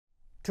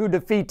To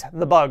defeat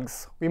the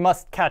bugs, we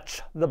must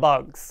catch the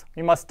bugs.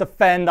 We must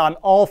defend on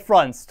all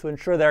fronts to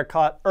ensure they're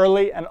caught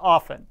early and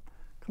often.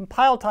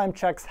 Compile time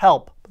checks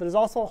help, but there's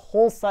also a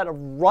whole set of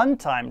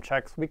runtime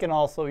checks we can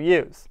also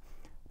use.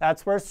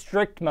 That's where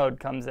StrictMode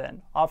comes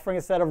in, offering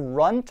a set of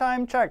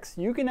runtime checks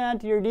you can add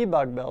to your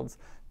debug builds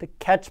to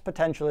catch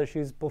potential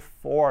issues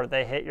before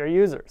they hit your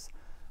users.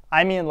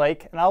 I'm Ian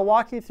Lake, and I'll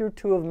walk you through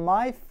two of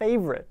my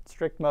favorite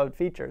StrictMode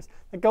features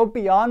that go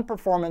beyond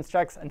performance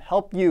checks and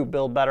help you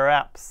build better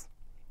apps.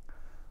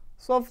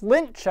 So if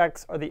lint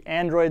checks are the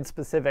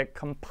Android-specific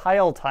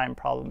compile time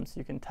problems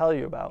you can tell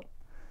you about,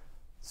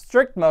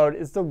 StrictMode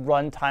is the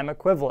runtime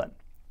equivalent,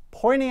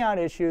 pointing out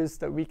issues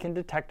that we can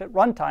detect at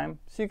runtime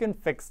so you can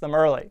fix them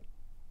early.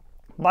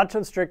 Much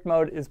of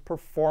StrictMode is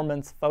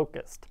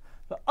performance-focused.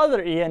 The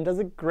other Ian does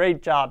a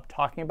great job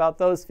talking about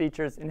those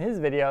features in his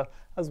video,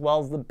 as well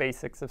as the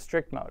basics of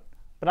StrictMode.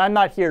 But I'm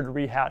not here to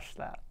rehash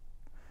that.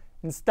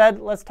 Instead,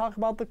 let's talk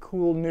about the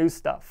cool new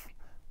stuff,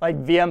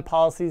 like VM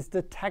policies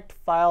detect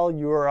file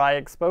URI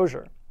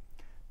exposure.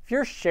 If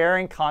you're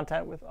sharing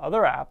content with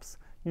other apps,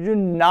 you do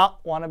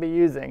not want to be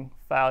using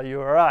file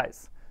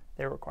URIs.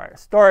 They require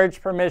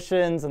storage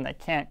permissions, and they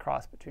can't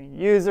cross between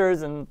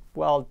users, and,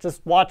 well,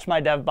 just watch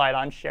my dev bite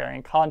on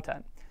sharing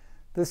content.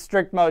 This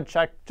StrictMode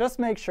check just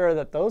makes sure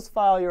that those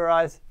file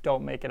URIs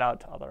don't make it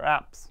out to other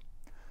apps.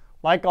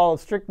 Like all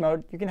of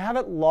StrictMode, you can have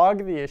it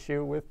log the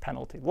issue with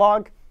penalty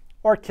log,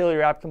 or kill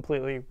your app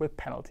completely with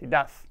penalty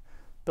death.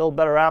 Build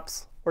better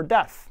apps or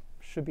death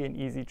should be an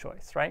easy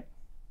choice, right?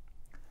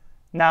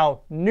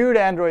 Now, new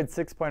to Android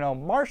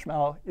 6.0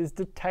 Marshmallow is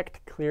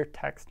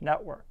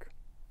detectCleartextNetwork.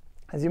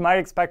 As you might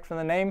expect from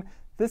the name,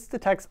 this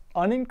detects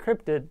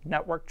unencrypted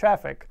network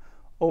traffic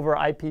over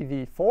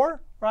IPv4 or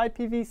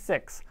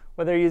IPv6,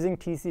 whether you're using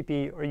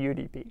TCP or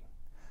UDP.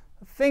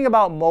 The thing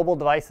about mobile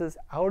devices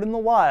out in the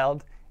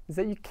wild is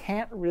that you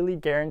can't really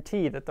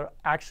guarantee that they'll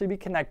actually be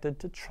connected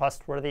to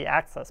trustworthy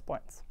access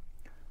points.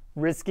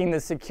 Risking the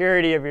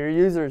security of your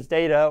users'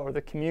 data or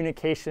the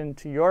communication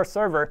to your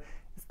server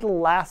is the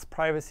last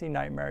privacy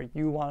nightmare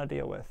you want to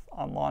deal with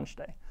on launch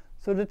day.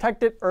 So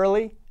detect it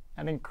early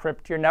and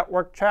encrypt your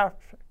network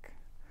traffic.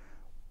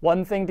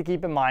 One thing to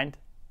keep in mind,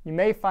 you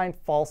may find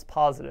false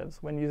positives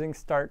when using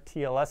Start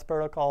TLS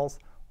protocols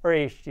or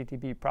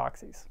HTTP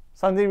proxies.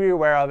 Something to be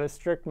aware of is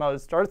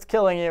StrictMode starts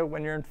killing you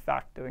when you're in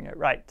fact doing it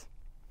right.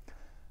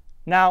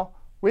 Now,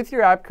 with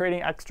your app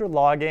creating extra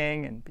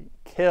logging and being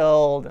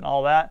killed and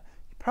all that,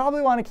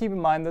 probably want to keep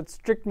in mind that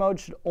StrictMode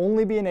should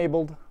only be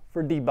enabled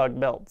for debug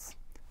builds.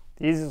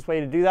 The easiest way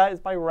to do that is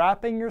by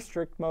wrapping your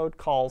StrictMode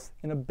calls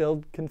in a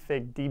build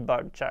config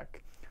debug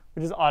check,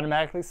 which is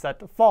automatically set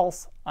to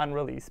false on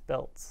release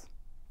builds.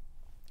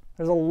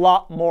 There's a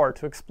lot more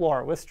to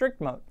explore with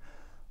StrictMode,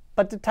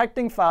 but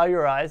detecting file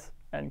URIs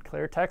and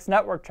clear text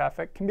network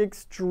traffic can be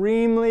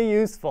extremely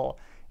useful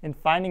in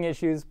finding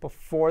issues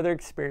before they're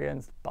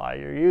experienced by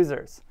your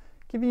users,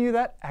 giving you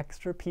that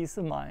extra peace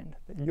of mind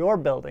that you're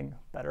building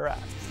better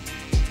apps.